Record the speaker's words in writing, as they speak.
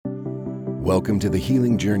Welcome to the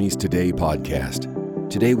Healing Journeys Today podcast.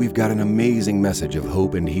 Today we've got an amazing message of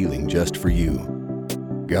hope and healing just for you.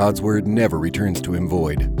 God's word never returns to him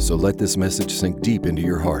void, so let this message sink deep into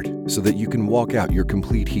your heart so that you can walk out your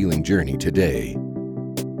complete healing journey today.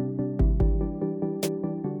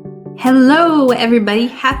 Hello, everybody.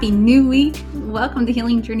 Happy New Week. Welcome to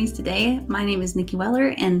Healing Journeys Today. My name is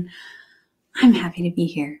Niki and I'm happy to be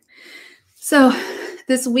here. So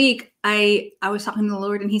this week, I was talking to the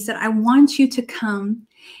Lord and he said, I want you to come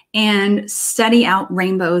and study out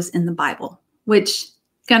rainbows in the Bible, which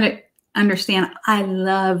gotta understand, I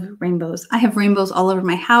love rainbows. I have rainbows all over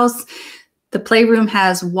my house. The playroom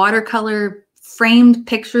has watercolor framed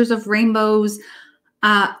pictures of rainbows.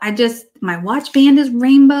 My watch band is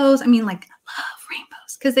rainbows. I love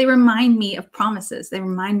rainbows because they remind me of promises. They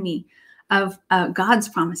remind me of God's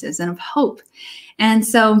promises and of hope. And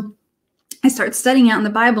so I start studying out in the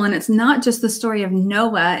Bible, and it's not just the story of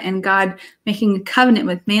Noah and God making a covenant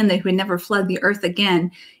with man that he would never flood the earth again.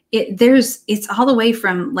 It's all the way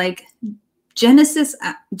from like Genesis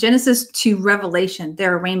to Revelation.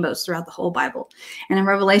 There are rainbows throughout the whole Bible. And in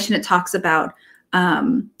Revelation, it talks about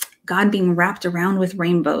God being wrapped around with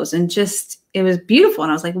rainbows, and it was beautiful. And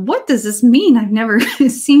I was like, what does this mean? I've never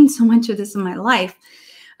seen so much of this in my life.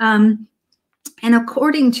 And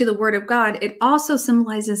according to the word of God, it also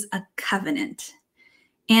symbolizes a covenant.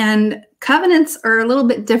 And covenants are a little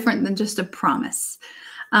bit different than just a promise.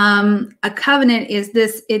 A covenant is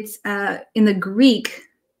this, it's in the Greek,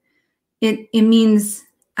 it means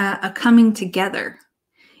a coming together.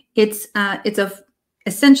 It's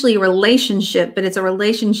essentially a relationship, but it's a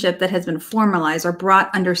relationship that has been formalized or brought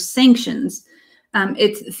under sanctions.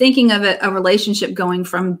 It's thinking of a relationship going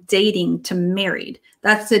from dating to married.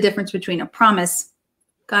 That's the difference between a promise.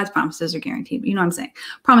 God's promises are guaranteed, but you know what I'm saying?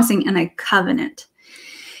 Promising and a covenant.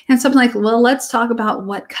 And so I'm like, well, let's talk about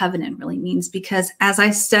what covenant really means, because as I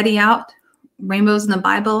study out rainbows in the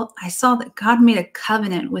Bible, I saw that God made a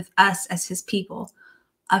covenant with us as his people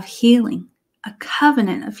of healing, a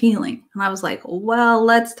covenant of healing. And I was like, well,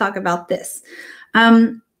 let's talk about this.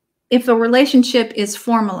 If a relationship is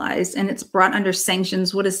formalized and it's brought under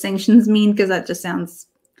sanctions, what does sanctions mean? Because that just sounds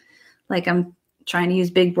like I'm trying to use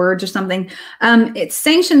big words or something.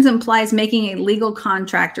 Sanctions implies making a legal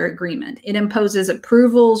contract or agreement. It imposes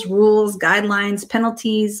approvals, rules, guidelines,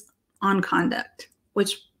 penalties on conduct,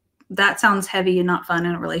 which that sounds heavy and not fun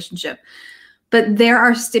in a relationship. But there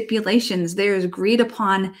are stipulations. There is agreed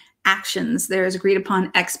upon actions. There is agreed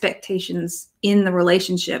upon expectations in the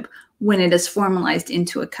relationship when it is formalized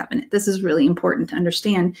into a covenant. This is really important to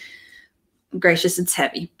understand. Gracious, it's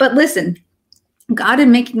heavy. But listen, God,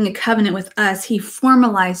 in making a covenant with us, he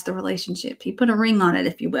formalized the relationship. He put a ring on it,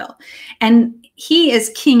 if you will. And he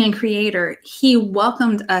is king and creator. He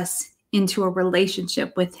welcomed us into a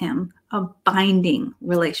relationship with him, a binding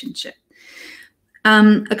relationship.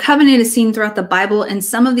 A covenant is seen throughout the Bible, and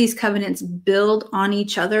some of these covenants build on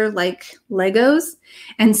each other like Legos,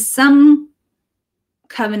 and some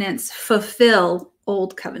covenants fulfill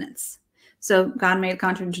old covenants. So God made a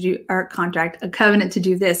covenant to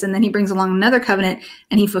do this, and then he brings along another covenant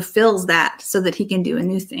and he fulfills that so that he can do a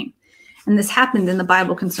new thing. And this happened in the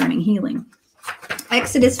Bible concerning healing.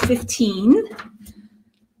 Exodus 15,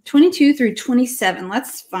 22 through 27.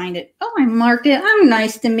 Let's find it. Oh, I marked it. I'm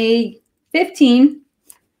nice to me. 15,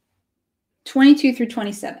 22 through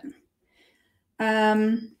 27.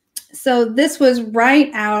 So this was right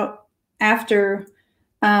out after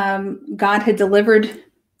God had delivered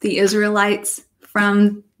the Israelites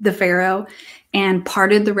from the Pharaoh and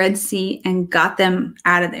parted the Red Sea and got them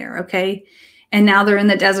out of there, okay? And now they're in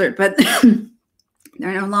the desert, but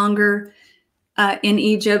they're no longer in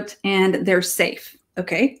Egypt and they're safe,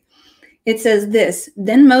 okay? It says this,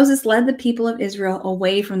 then Moses led the people of Israel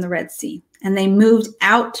away from the Red Sea, and they moved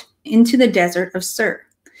out into the desert of Sur.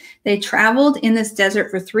 They traveled in this desert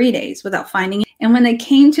for 3 days without finding it. And when they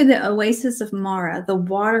came to the oasis of Mara, the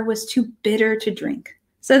water was too bitter to drink.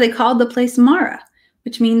 So they called the place Mara,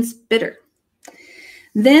 which means bitter.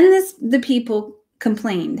 Then the people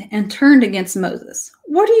complained and turned against Moses.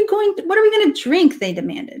 What are we going to drink? They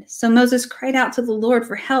demanded. So Moses cried out to the Lord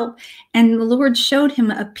for help, and the Lord showed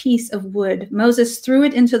him a piece of wood. Moses threw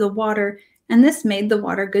it into the water, and this made the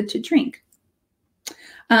water good to drink.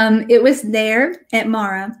 It was there at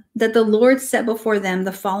Mara that the Lord set before them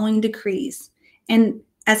the following decrees, and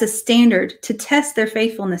as a standard to test their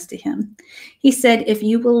faithfulness to him. He said, if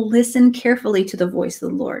you will listen carefully to the voice of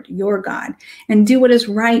the Lord, your God, and do what is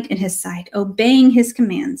right in his sight, obeying his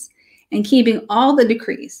commands and keeping all the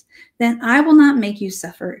decrees, then I will not make you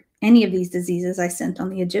suffer any of these diseases I sent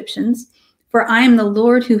on the Egyptians, for I am the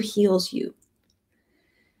Lord who heals you.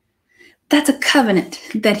 That's a covenant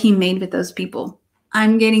that he made with those people.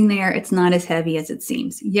 I'm getting there. It's not as heavy as it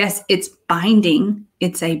seems. Yes, it's binding.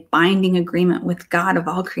 It's a binding agreement with God of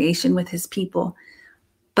all creation, with his people.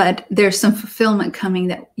 But there's some fulfillment coming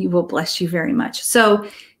that will bless you very much. So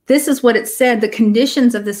this is what it said. The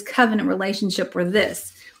conditions of this covenant relationship were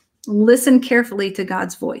this: listen carefully to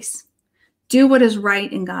God's voice, do what is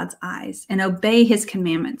right in God's eyes, and obey his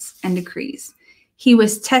commandments and decrees. He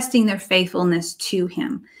was testing their faithfulness to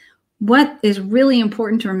him. What is really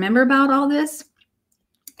important to remember about all this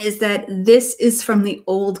is that this is from the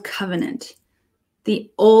old covenant, the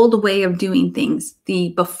old way of doing things,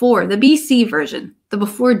 the BC version, the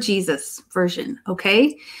before Jesus version,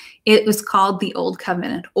 okay? It was called the old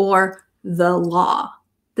covenant or the law.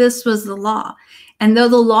 This was the law. And though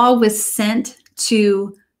the law was sent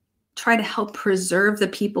to try to help preserve the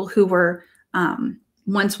people who were,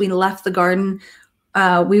 once we left the garden,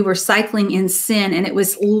 we were cycling in sin, and it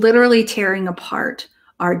was literally tearing apart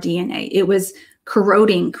our DNA. It was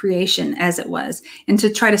corroding creation as it was. And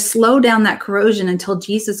to try to slow down that corrosion until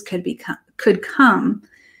Jesus could come,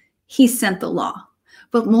 he sent the law.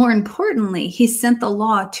 But more importantly, he sent the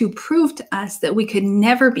law to prove to us that we could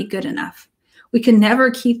never be good enough. We could never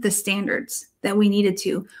keep the standards that we needed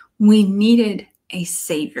to. We needed a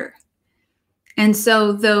savior. And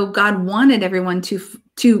so though God wanted everyone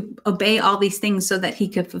to obey all these things so that he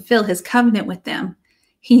could fulfill his covenant with them,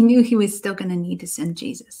 he knew he was still going to need to send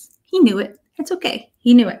Jesus. He knew it. It's okay.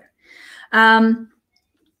 He knew it.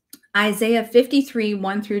 Isaiah 53,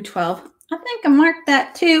 1 through 12. I think I marked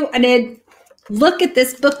that too. I did. Look at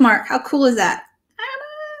this bookmark. How cool is that?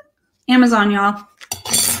 Amazon, y'all.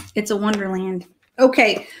 It's a wonderland.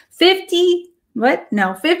 Okay. 53,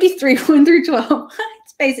 1 through 12.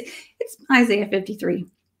 It's basic. It's Isaiah 53.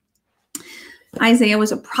 Isaiah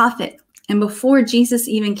was a prophet, and before Jesus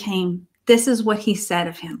even came, this is what he said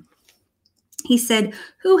of him. He said,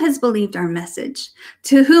 "Who has believed our message?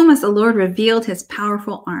 To whom has the Lord revealed his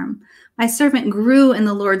powerful arm? My servant grew in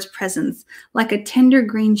the Lord's presence like a tender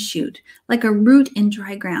green shoot, like a root in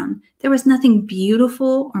dry ground. There was nothing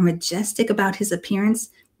beautiful or majestic about his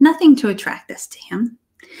appearance, nothing to attract us to him.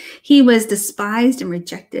 He was despised and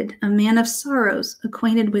rejected, a man of sorrows,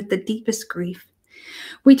 acquainted with the deepest grief.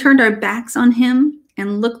 We turned our backs on him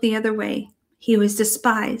and looked the other way. He was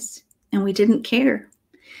despised, and we didn't care.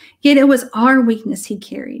 Yet it was our weakness he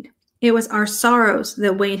carried. It was our sorrows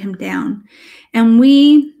that weighed him down. And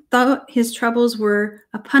we thought his troubles were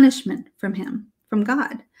a punishment from him, from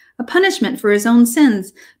God, a punishment for his own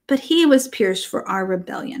sins. But he was pierced for our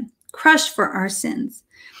rebellion, crushed for our sins.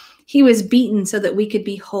 He was beaten so that we could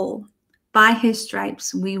be whole. By his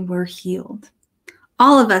stripes we were healed.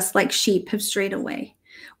 All of us, like sheep, have strayed away.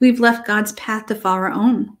 We've left God's path to follow our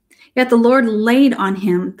own. Yet the Lord laid on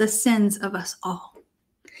him the sins of us all.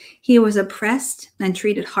 He was oppressed and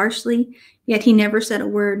treated harshly, yet he never said a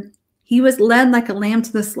word. He was led like a lamb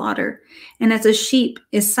to the slaughter, and as a sheep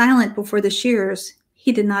is silent before the shearers,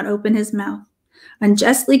 he did not open his mouth.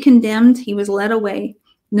 Unjustly condemned, he was led away.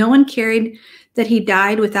 No one cared that he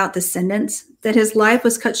died without descendants, that his life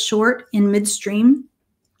was cut short in midstream,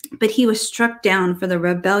 but he was struck down for the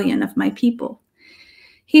rebellion of my people.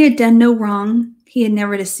 He had done no wrong. He had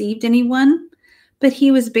never deceived anyone, but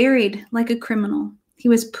he was buried like a criminal. He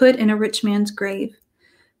was put in a rich man's grave,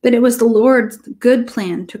 but it was the Lord's good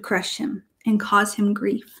plan to crush him and cause him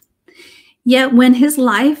grief. Yet when his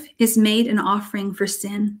life is made an offering for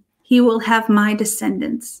sin, he will have my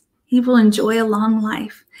descendants. He will enjoy a long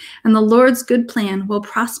life, and the Lord's good plan will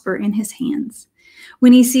prosper in his hands.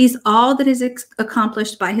 When he sees all that is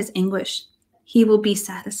accomplished by his anguish, he will be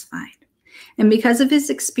satisfied. And because of his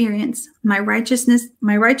experience, my righteous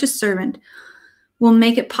servant will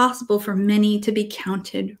make it possible for many to be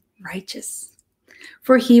counted righteous.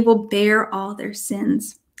 For he will bear all their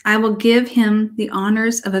sins. I will give him the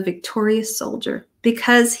honors of a victorious soldier,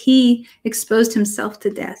 because he exposed himself to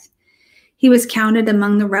death. He was counted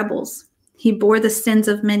among the rebels. He bore the sins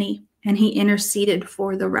of many, and he interceded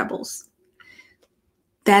for the rebels."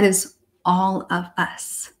 That is all of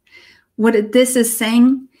us. What this is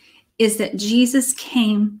saying is that Jesus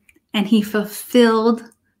came and he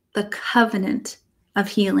fulfilled the covenant of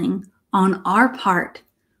healing on our part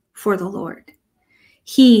for the Lord.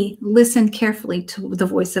 He listened carefully to the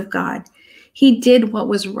voice of God. He did what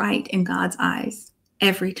was right in God's eyes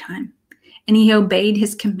every time. And he obeyed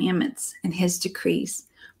his commandments and his decrees.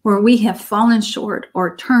 Where we have fallen short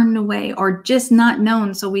or turned away or just not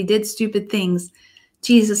known, so we did stupid things,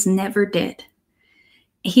 Jesus never did.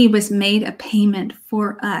 He was made a payment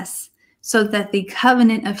for us so that the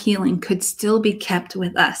covenant of healing could still be kept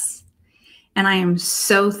with us. And I am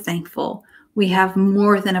so thankful We have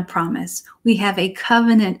more than a promise. We have a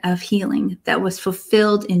covenant of healing that was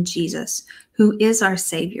fulfilled in Jesus, who is our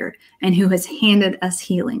Savior and who has handed us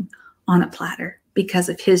healing on a platter because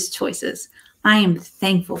of his choices. I am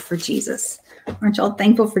thankful for Jesus. Aren't y'all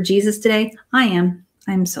thankful for Jesus today? I am.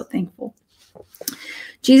 I'm so thankful.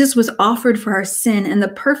 Jesus was offered for our sin, and the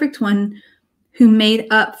perfect one who made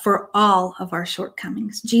up for all of our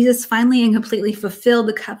shortcomings. Jesus finally and completely fulfilled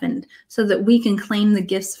the covenant so that we can claim the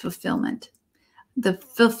gifts of fulfillment. The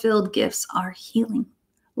fulfilled gifts are healing,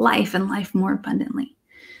 life, and life more abundantly.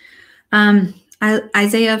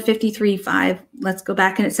 Isaiah 53:5, let's go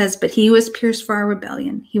back, and it says, "But he was pierced for our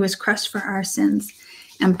rebellion. He was crushed for our sins.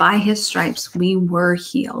 And by his stripes we were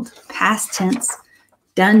healed." Past tense,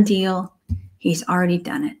 done deal. He's already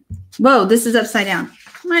done it. Whoa, this is upside down.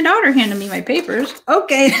 My daughter handed me my papers.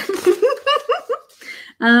 Okay.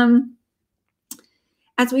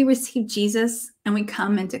 As we receive Jesus and we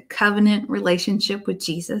come into covenant relationship with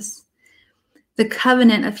Jesus, the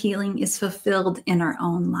covenant of healing is fulfilled in our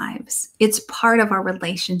own lives. It's part of our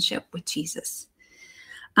relationship with Jesus.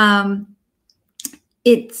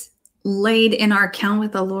 It's laid in our account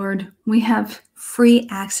with the Lord. We have free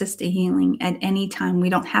access to healing at any time. We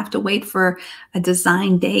don't have to wait for a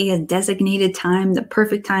designed day, a designated time, the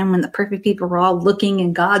perfect time when the perfect people are all looking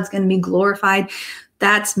and God's going to be glorified.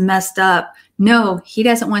 That's messed up. No, he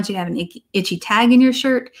doesn't want you to have an itchy tag in your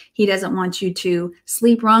shirt. He doesn't want you to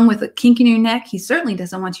sleep wrong with a kink in your neck. He certainly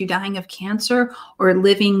doesn't want you dying of cancer or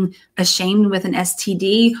living ashamed with an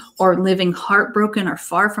STD or living heartbroken or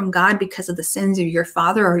far from God because of the sins of your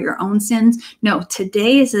father or your own sins. No,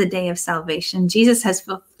 today is the day of salvation. Jesus has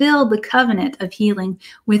fulfilled the covenant of healing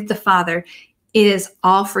with the Father. It is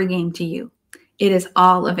all free game to you. It is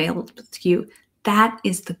all available to you. That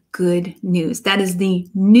is the good news. That is the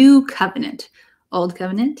new covenant. Old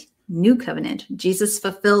covenant, new covenant. Jesus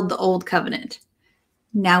fulfilled the old covenant.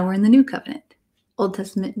 Now we're in the new covenant. Old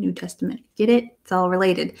Testament, New Testament. Get it? It's all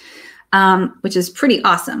related, which is pretty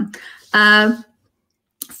awesome. 1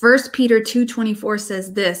 Peter 2:24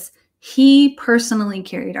 says this: he personally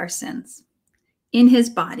carried our sins in his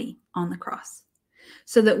body on the cross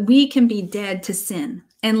so that we can be dead to sin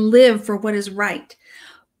and live for what is right.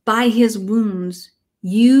 By his wounds,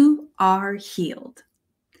 you are healed.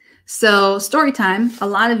 So story time. A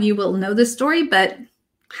lot of you will know this story, but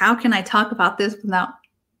how can I talk about this without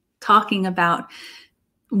talking about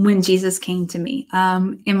when Jesus came to me?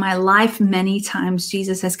 In my life, many times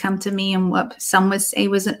Jesus has come to me in what some would say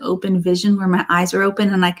was an open vision where my eyes are open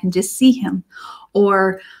and I can just see him,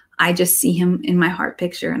 or I just see him in my heart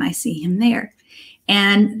picture and I see him there.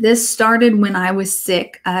 And this started when I was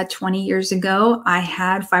sick 20 years ago. I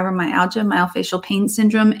had fibromyalgia, myofascial pain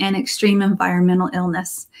syndrome, and extreme environmental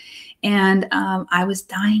illness. And I was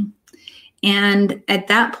dying. And at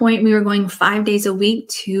that point, we were going 5 days a week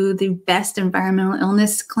to the best environmental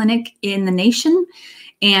illness clinic in the nation.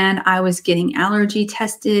 And I was getting allergy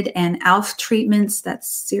tested and ALF treatments. That's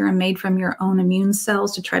serum made from your own immune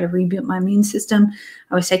cells to try to reboot my immune system.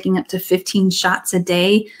 I was taking up to 15 shots a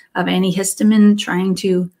day of antihistamine, trying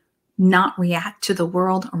to not react to the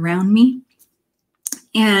world around me.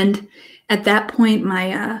 And at that point,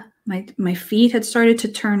 my feet had started to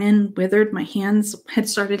turn in, withered. My hands had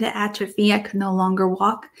started to atrophy. I could no longer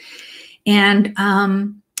walk. And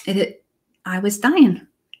I was dying.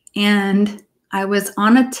 And I was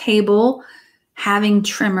on a table having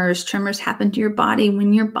tremors. Tremors happen to your body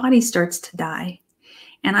when your body starts to die.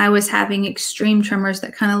 And I was having extreme tremors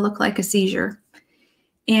that kind of look like a seizure.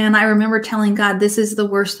 And I remember telling God, this is the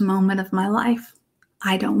worst moment of my life.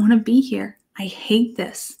 I don't want to be here. I hate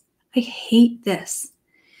this. I hate this.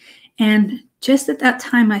 And just at that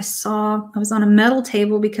time, I was on a metal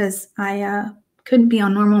table because I couldn't be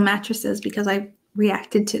on normal mattresses because I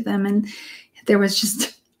reacted to them. And there was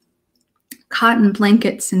just cotton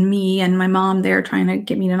blankets and me and my mom there trying to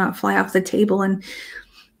get me to not fly off the table. And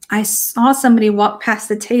I saw somebody walk past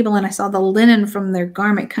the table and I saw the linen from their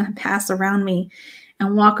garment kind of pass around me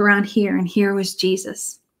and walk around here. And here was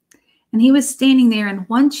Jesus. And he was standing there and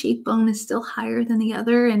one cheekbone is still higher than the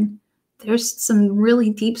other. And there's some really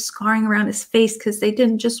deep scarring around his face because they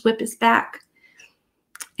didn't just whip his back.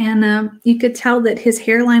 And you could tell that his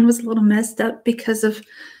hairline was a little messed up because of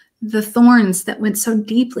the thorns that went so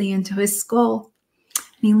deeply into his skull.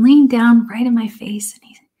 And he leaned down right in my face and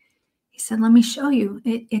he said, let me show you.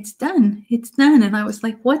 It's done. It's done. And I was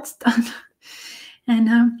like, what's done?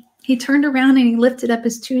 And he turned around and he lifted up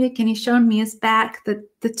his tunic and he showed me his back, the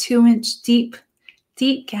 2-inch deep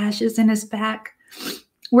gashes in his back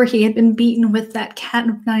where he had been beaten with that cat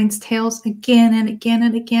of nine tails again and again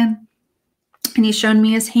and again. And he showed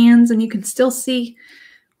me his hands and you can still see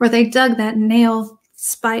where they dug that nail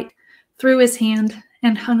spike through his hand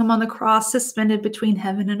and hung him on the cross, suspended between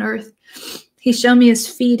heaven and earth. He showed me his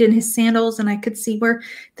feet and his sandals, and I could see where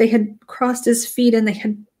they had crossed his feet and they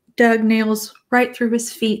had dug nails right through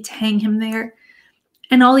his feet to hang him there.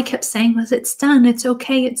 And all he kept saying was, "It's done. It's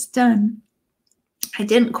okay. It's done." I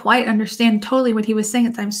didn't quite understand totally what he was saying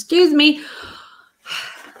at the time. Excuse me.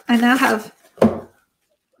 I now have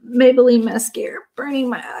Maybelline mascara burning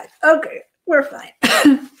my eye. Okay, we're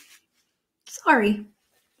fine. Sorry.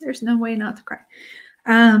 There's no way not to cry.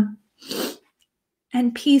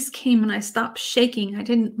 And peace came and I stopped shaking. I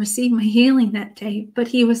didn't receive my healing that day, but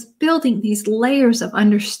he was building these layers of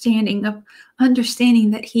understanding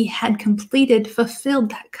that he had completed, fulfilled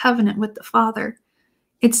that covenant with the Father.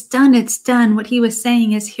 It's done. It's done. What he was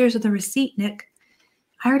saying is, here's the receipt, Nick.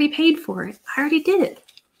 I already paid for it. I already did it.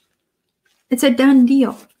 It's a done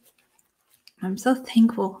deal. I'm so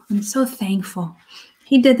thankful. I'm so thankful.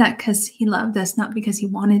 He did that because he loved us, not because he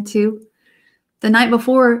wanted to. The night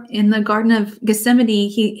before in the Garden of Gethsemane,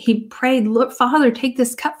 he prayed, "Lord, Father, take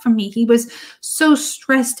this cup from me." He was so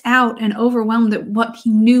stressed out and overwhelmed at what he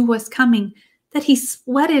knew was coming that he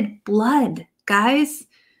sweated blood, guys.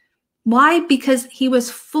 Why? Because he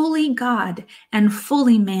was fully God and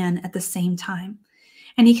fully man at the same time.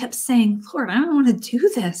 And he kept saying, "Lord, I don't want to do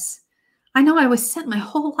this. I know I was sent my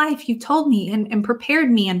whole life. You told me and prepared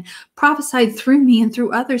me and prophesied through me and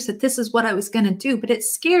through others that this is what I was going to do, but it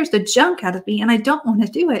scares the junk out of me and I don't want to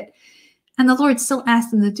do it." And the Lord still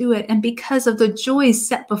asked him to do it. And because of the joy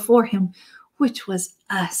set before him, which was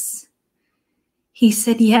us, he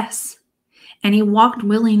said yes. And he walked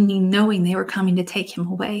willingly, knowing they were coming to take him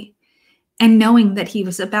away and knowing that he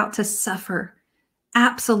was about to suffer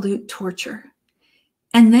absolute torture.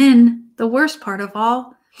 And then the worst part of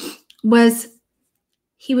all was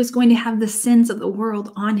he was going to have the sins of the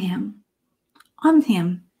world on him,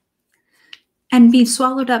 and be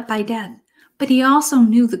swallowed up by death. But he also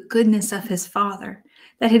knew the goodness of his Father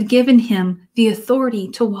that had given him the authority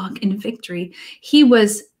to walk in victory. He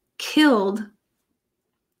was killed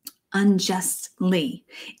unjustly.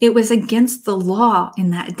 It was against the law in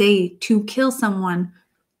that day to kill someone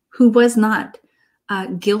who was not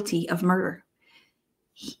guilty of murder.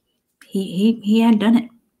 He had done it.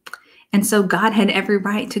 And so God had every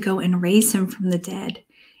right to go and raise him from the dead.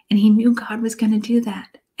 And he knew God was going to do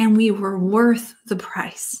that. And we were worth the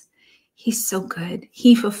price. He's so good.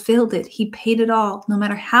 He fulfilled it. He paid it all, no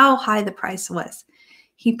matter how high the price was.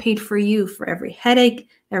 He paid for you for every headache,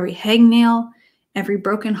 every hangnail, every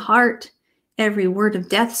broken heart, every word of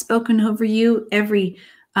death spoken over you, every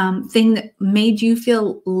thing that made you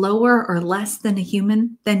feel lower or less than a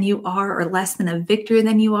human than you are, or less than a victor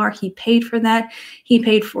than you are. He paid for that. He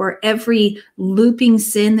paid for every looping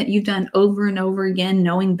sin that you've done over and over again,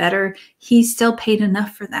 knowing better. He still paid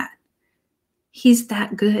enough for that. He's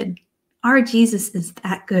that good. Our Jesus is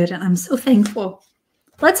that good, and I'm so thankful.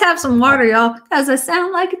 Let's have some water, y'all, because I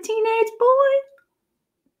sound like a teenage boy.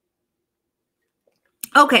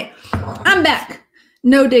 Okay, I'm back.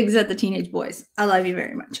 No digs at the teenage boys. I love you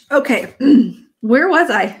very much. Okay, where was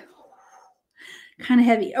I? Kind of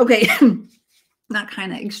heavy. Okay, not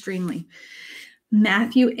kind of, extremely.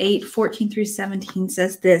 Matthew 8:14-17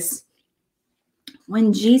 says this.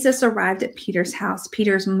 When Jesus arrived at Peter's house,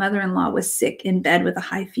 Peter's mother-in-law was sick in bed with a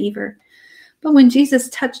high fever. But when Jesus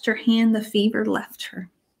touched her hand, the fever left her.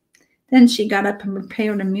 Then she got up and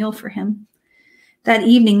prepared a meal for him. That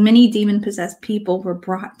evening, many demon-possessed people were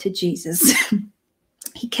brought to Jesus.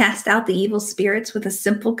 He cast out the evil spirits with a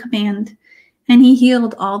simple command, and he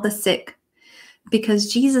healed all the sick.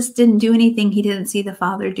 Because Jesus didn't do anything he didn't see the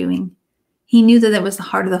Father doing. He knew that it was the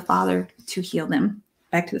heart of the Father to heal them.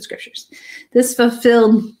 Back to the scriptures. This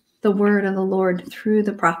fulfilled the word of the Lord through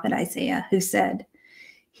the prophet Isaiah, who said,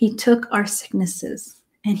 "He took our sicknesses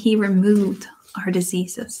and he removed our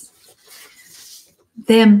diseases."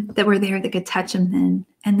 Them that were there that could touch him then.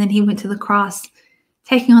 And then he went to the cross,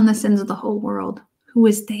 taking on the sins of the whole world, who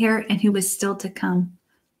was there and who was still to come.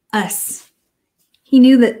 Us. He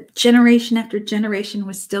knew that generation after generation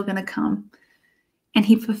was still going to come. And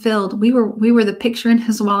he fulfilled. We were the picture in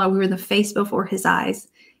his wall. We were the face before his eyes.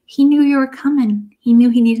 He knew you were coming. He knew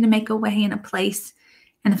he needed to make a way and a place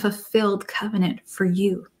and a fulfilled covenant for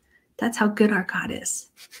you. That's how good our God is.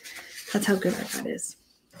 That's how good our God is.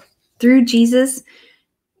 Through Jesus,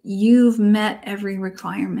 you've met every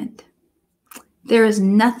requirement. There is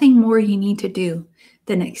nothing more you need to do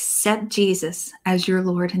than accept Jesus as your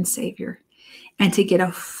Lord and Savior, and to get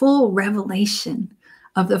a full revelation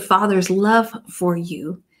of the Father's love for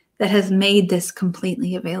you that has made this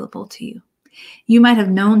completely available to you. You might have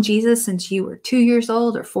known Jesus since you were 2 years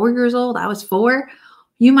old or 4 years old. I was 4.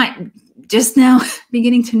 You might just now be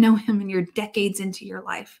getting to know him and you're decades into your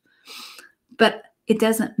life. But it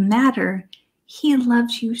doesn't matter. He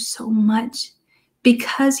loves you so much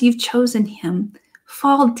because you've chosen him.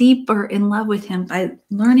 Fall deeper in love with him by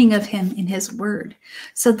learning of him in his word.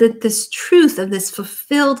 So that this truth of this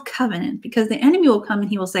fulfilled covenant, because the enemy will come and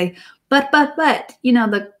he will say, but,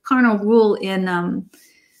 the carnal rule in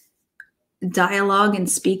dialogue and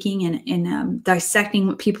speaking and dissecting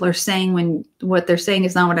what people are saying when what they're saying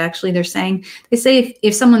is not what actually they're saying. They say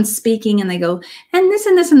if someone's speaking and they go, and this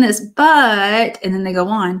and this and this, but, and then they go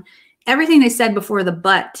on, everything they said before the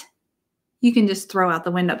but, you can just throw out the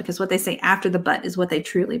window, because what they say after the but is what they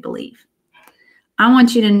truly believe. I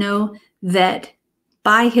want you to know that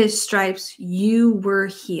by his stripes, you were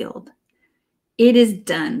healed. It is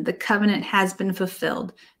done. The covenant has been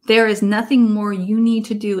fulfilled. There is nothing more you need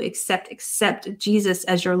to do except accept Jesus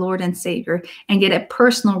as your Lord and Savior and get a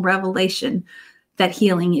personal revelation that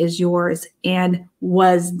healing is yours and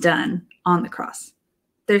was done on the cross.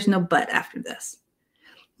 There's no but after this.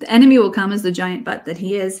 The enemy will come as the giant but that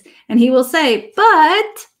he is, and he will say,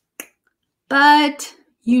 but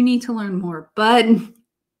you need to learn more. But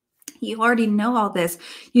you already know all this.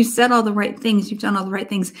 You've said all the right things. You've done all the right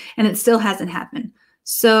things, and it still hasn't happened.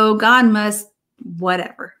 So God must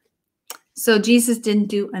whatever. So Jesus didn't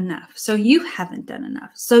do enough. So you haven't done enough.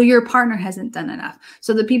 So your partner hasn't done enough.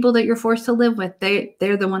 So the people that you're forced to live with,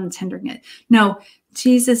 they're the one that's hindering it. No,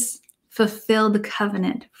 Jesus fulfilled the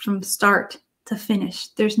covenant from start to finish.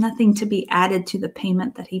 There's nothing to be added to the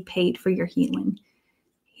payment that he paid for your healing.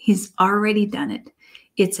 He's already done it.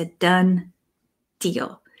 It's a done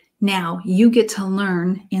deal. Now you get to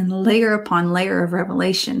learn in layer upon layer of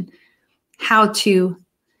revelation how to,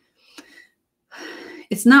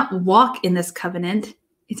 it's not walk in this covenant.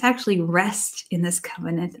 It's actually rest in this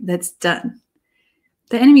covenant that's done.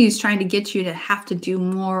 The enemy is trying to get you to have to do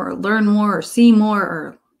more or learn more or see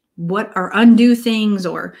more or undo things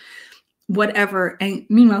or whatever. And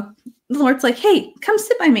meanwhile, the Lord's like, hey, come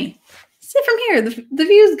sit by me. Sit from here. The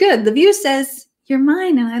view is good. The view says, you're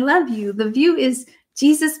mine and I love you. The view is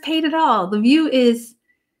Jesus paid it all. The view is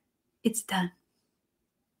it's done.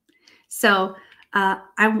 So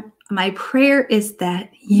my prayer is that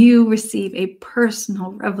you receive a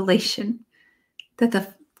personal revelation that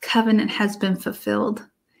the covenant has been fulfilled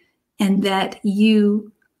and that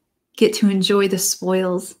you get to enjoy the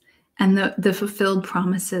spoils and the fulfilled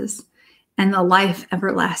promises and the life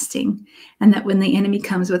everlasting. And that when the enemy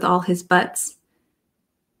comes with all his buts,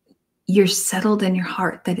 you're settled in your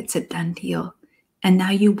heart that it's a done deal. And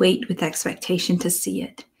now you wait with expectation to see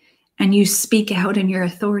it. And you speak out in your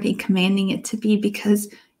authority, commanding it to be, because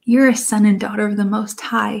you're a son and daughter of the Most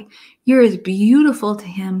High. You're as beautiful to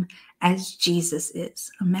him as Jesus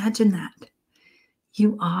is. Imagine that.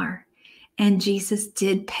 You are. And Jesus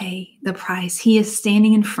did pay the price. He is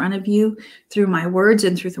standing in front of you through my words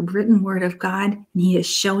and through the written word of God. And he is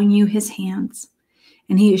showing you his hands.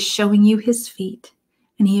 And he is showing you his feet.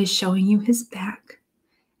 And he is showing you his back.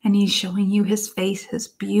 And he's showing you his face, his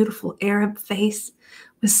beautiful Arab face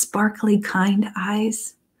with sparkly, kind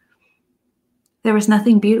eyes. There was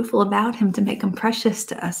nothing beautiful about him to make him precious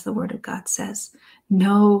to us, the word of God says.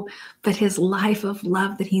 No, but his life of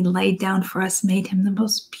love that he laid down for us made him the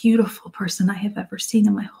most beautiful person I have ever seen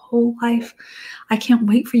in my whole life. I can't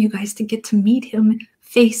wait for you guys to get to meet him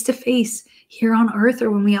face to face here on earth, or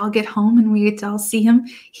when we all get home and we get to all see him.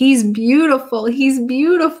 He's beautiful. He's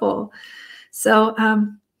beautiful. So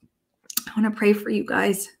I want to pray for you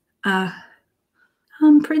guys.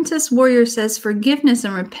 Princess Warrior says forgiveness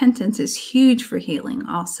and repentance is huge for healing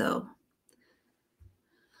also.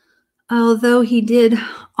 Although he did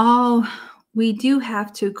all, we do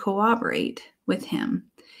have to cooperate with him.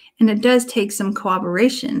 And it does take some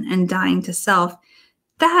cooperation and dying to self.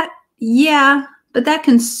 That, yeah, but that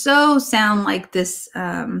can so sound like this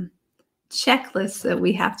checklist that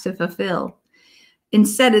we have to fulfill.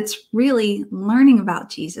 Instead, it's really learning about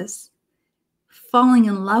Jesus, falling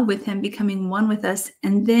in love with him, becoming one with us.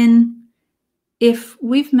 And then if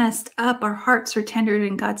we've messed up, our hearts are tender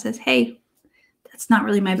and God says, hey, that's not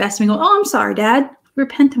really my best. And we go, oh, I'm sorry, Dad. We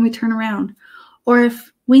repent and we turn around. Or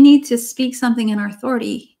if we need to speak something in our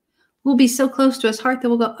authority, we'll be so close to his heart that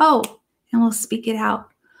we'll go, oh, and we'll speak it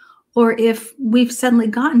out. Or if we've suddenly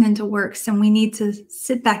gotten into works and we need to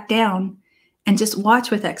sit back down and just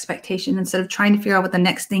watch with expectation instead of trying to figure out what the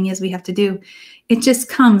next thing is we have to do. It just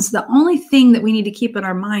comes. The only thing that we need to keep in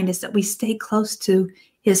our mind is that we stay close to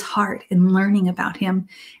his heart and learning about him.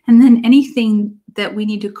 And then anything that we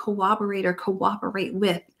need to cooperate or cooperate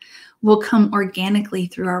with will come organically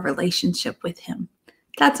through our relationship with him.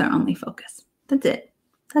 That's our only focus. That's it.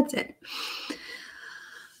 That's it.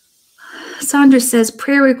 Sandra says,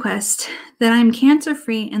 prayer request that I'm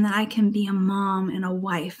cancer-free and that I can be a mom and a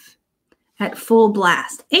wife at full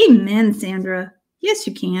blast. Amen, Sandra. Yes,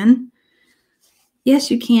 you can. Yes,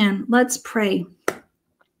 you can. Let's pray.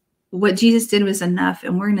 What Jesus did was enough,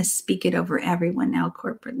 and we're going to speak it over everyone now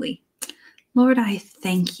corporately. Lord, I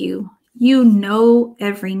thank you. You know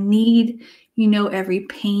every need. You know every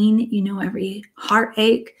pain. You know every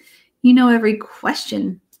heartache. You know every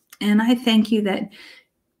question. And I thank you that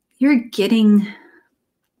you're getting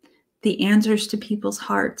the answers to people's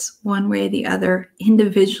hearts one way or the other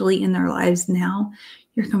individually in their lives now.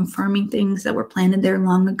 You're confirming things that were planted there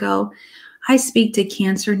long ago. I speak to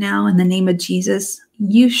cancer now in the name of Jesus.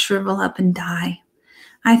 You shrivel up and die.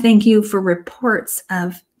 I thank you for reports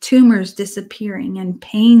of tumors disappearing and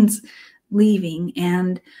pains leaving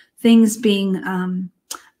and things being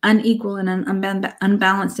unequal and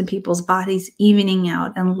unbalanced in people's bodies, evening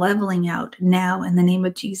out and leveling out now in the name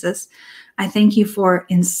of Jesus. I thank you for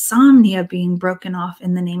insomnia being broken off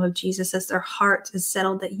in the name of Jesus as their heart is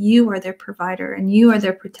settled that you are their provider and you are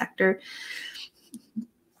their protector.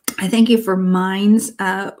 I thank you for minds,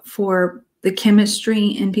 for the chemistry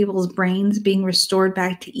in people's brains being restored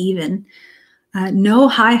back to even. No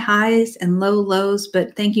high highs and low lows,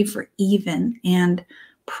 but thank you for even and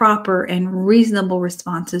proper and reasonable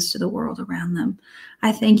responses to the world around them.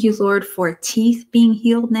 I thank you, Lord, for teeth being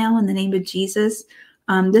healed now in the name of Jesus.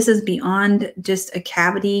 This is beyond just a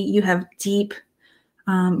cavity. You have deep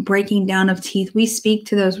breaking down of teeth. We speak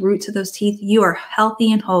to those roots of those teeth. You are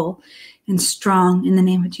healthy and whole and strong in the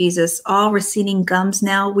name of Jesus. All receding gums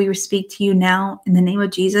now, we speak to you now in the name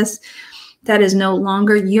of Jesus. That is no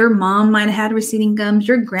longer, your mom might have had receding gums,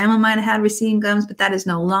 your grandma might have had receding gums, but that is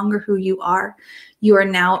no longer who you are. You are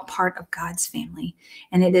now a part of God's family.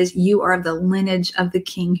 And it is, you are the lineage of the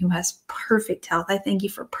King who has perfect health. I thank you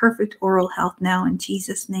for perfect oral health now in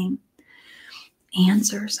Jesus' name.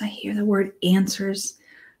 Answers. I hear the word answers.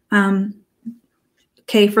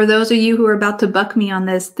 Okay, for those of you who are about to buck me on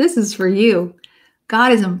this is for you.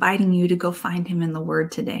 God is inviting you to go find him in the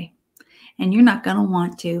word today. And you're not going to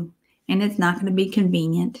want to. And it's not going to be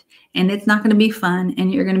convenient. And it's not going to be fun.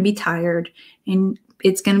 And you're going to be tired. And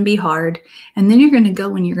it's going to be hard. And then you're going to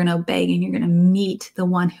go and you're going to obey. And you're going to meet the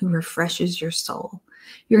one who refreshes your soul.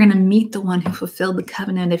 You're going to meet the one who fulfilled the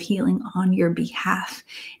covenant of healing on your behalf.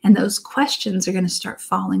 And those questions are going to start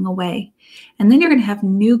falling away. And then you're going to have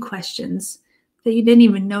new questions that you didn't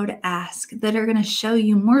even know to ask, that are going to show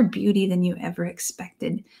you more beauty than you ever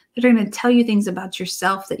expected, that are going to tell you things about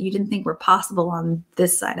yourself that you didn't think were possible on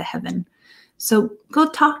this side of heaven. So go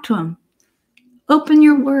talk to him. Open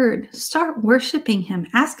your word. Start worshiping him.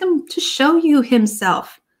 Ask him to show you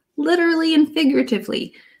himself, literally and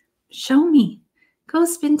figuratively. Show me. Go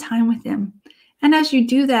spend time with him. And as you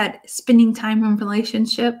do that, spending time in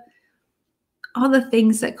relationship, all the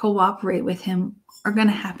things that cooperate with him are going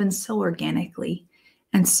to happen so organically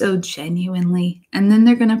and so genuinely. And then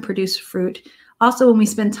they're going to produce fruit. Also, when we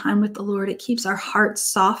spend time with the Lord, it keeps our hearts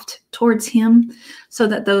soft towards him so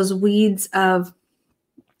that those weeds of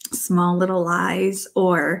small little lies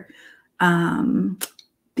or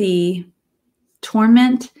the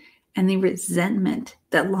torment and the resentment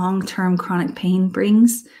that long-term chronic pain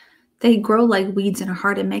brings, they grow like weeds in our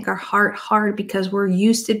heart and make our heart hard because we're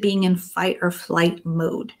used to being in fight or flight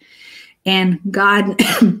mode. And God,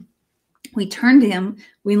 we turn to him,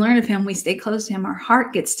 we learn of him, we stay close to him, our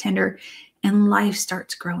heart gets tender, and life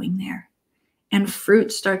starts growing there. And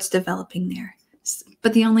fruit starts developing there.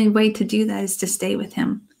 But the only way to do that is to stay with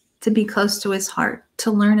him, to be close to his heart,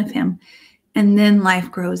 to learn of him. And then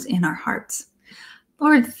life grows in our hearts.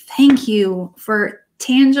 Lord, thank you for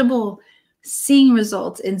tangible seeing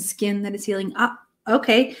results in skin that is healing.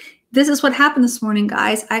 Okay, this is what happened this morning,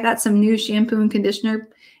 guys. I got some new shampoo and conditioner.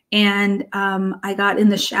 And I got in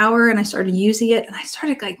the shower and I started using it. And I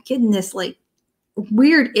started getting this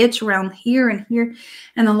weird itch around here and here.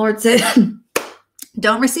 And the Lord said,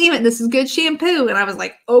 don't receive it. This is good shampoo. And I was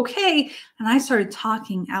like, okay. And I started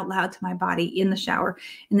talking out loud to my body in the shower.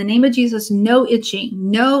 In the name of Jesus, no itching,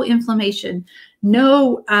 no inflammation,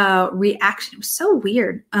 no reaction. It was so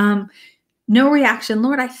weird. No reaction.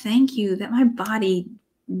 Lord, I thank you that my body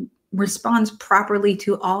responds properly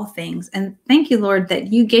to all things. And thank you, Lord, that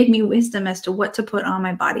you gave me wisdom as to what to put on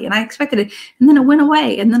my body. And I expected it. And then it went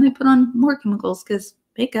away. And then I put on more chemicals because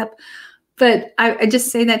makeup. But I just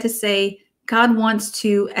say that to say, God wants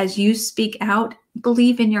to, as you speak out,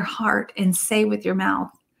 believe in your heart and say with your mouth,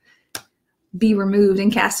 be removed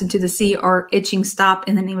and cast into the sea, or itching stop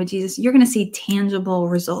in the name of Jesus. You're going to see tangible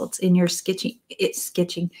results in your itching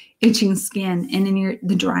skin and in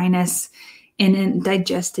the dryness and in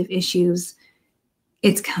digestive issues.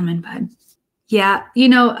 It's coming, bud. Yeah,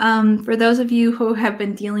 for those of you who have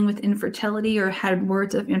been dealing with infertility or had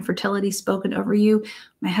words of infertility spoken over you,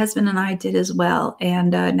 my husband and I did as well.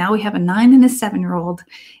 And now we have a 9 and a 7-year-old,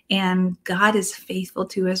 and God is faithful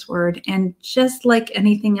to his word. And just like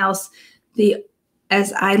anything else,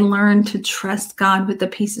 as I learned to trust God with the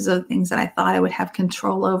pieces of things that I thought I would have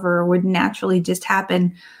control over or would naturally just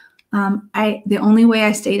happen, the only way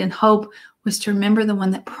I stayed in hope was to remember the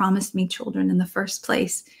one that promised me children in the first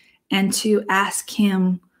place, and to ask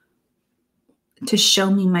him to show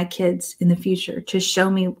me my kids in the future, to show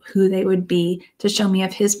me who they would be, to show me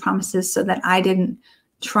of his promises so that I didn't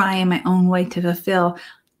try in my own way to fulfill.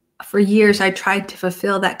 For years, I tried to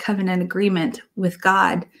fulfill that covenant agreement with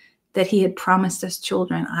God that he had promised us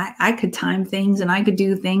children. I could time things, and I could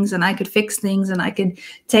do things, and I could fix things, and I could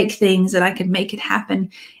take things, and I could make it happen.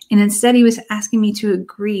 And instead, he was asking me to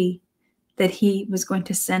agree that he was going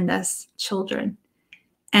to send us children,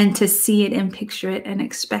 and to see it and picture it and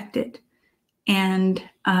expect it. And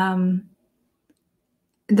the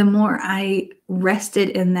more I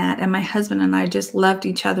rested in that, and my husband and I just loved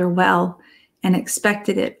each other well and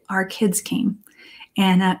expected it, our kids came.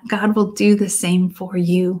 And God will do the same for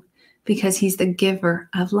you, because he's the giver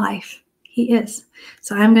of life. He is.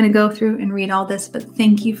 So I'm going to go through and read all this, but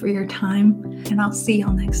thank you for your time, and I'll see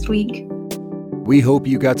y'all next week. We hope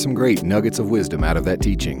you got some great nuggets of wisdom out of that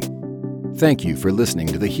teaching. Thank you for listening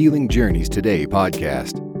to the Healing Journeys Today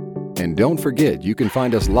podcast. And don't forget, you can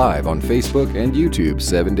find us live on Facebook and YouTube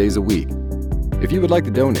 7 days a week. If you would like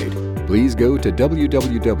to donate, please go to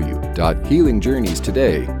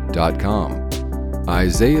www.healingjourneystoday.com.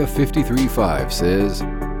 Isaiah 53:5 says,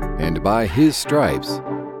 "And by his stripes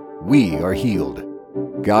we are healed."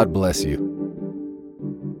 God bless you.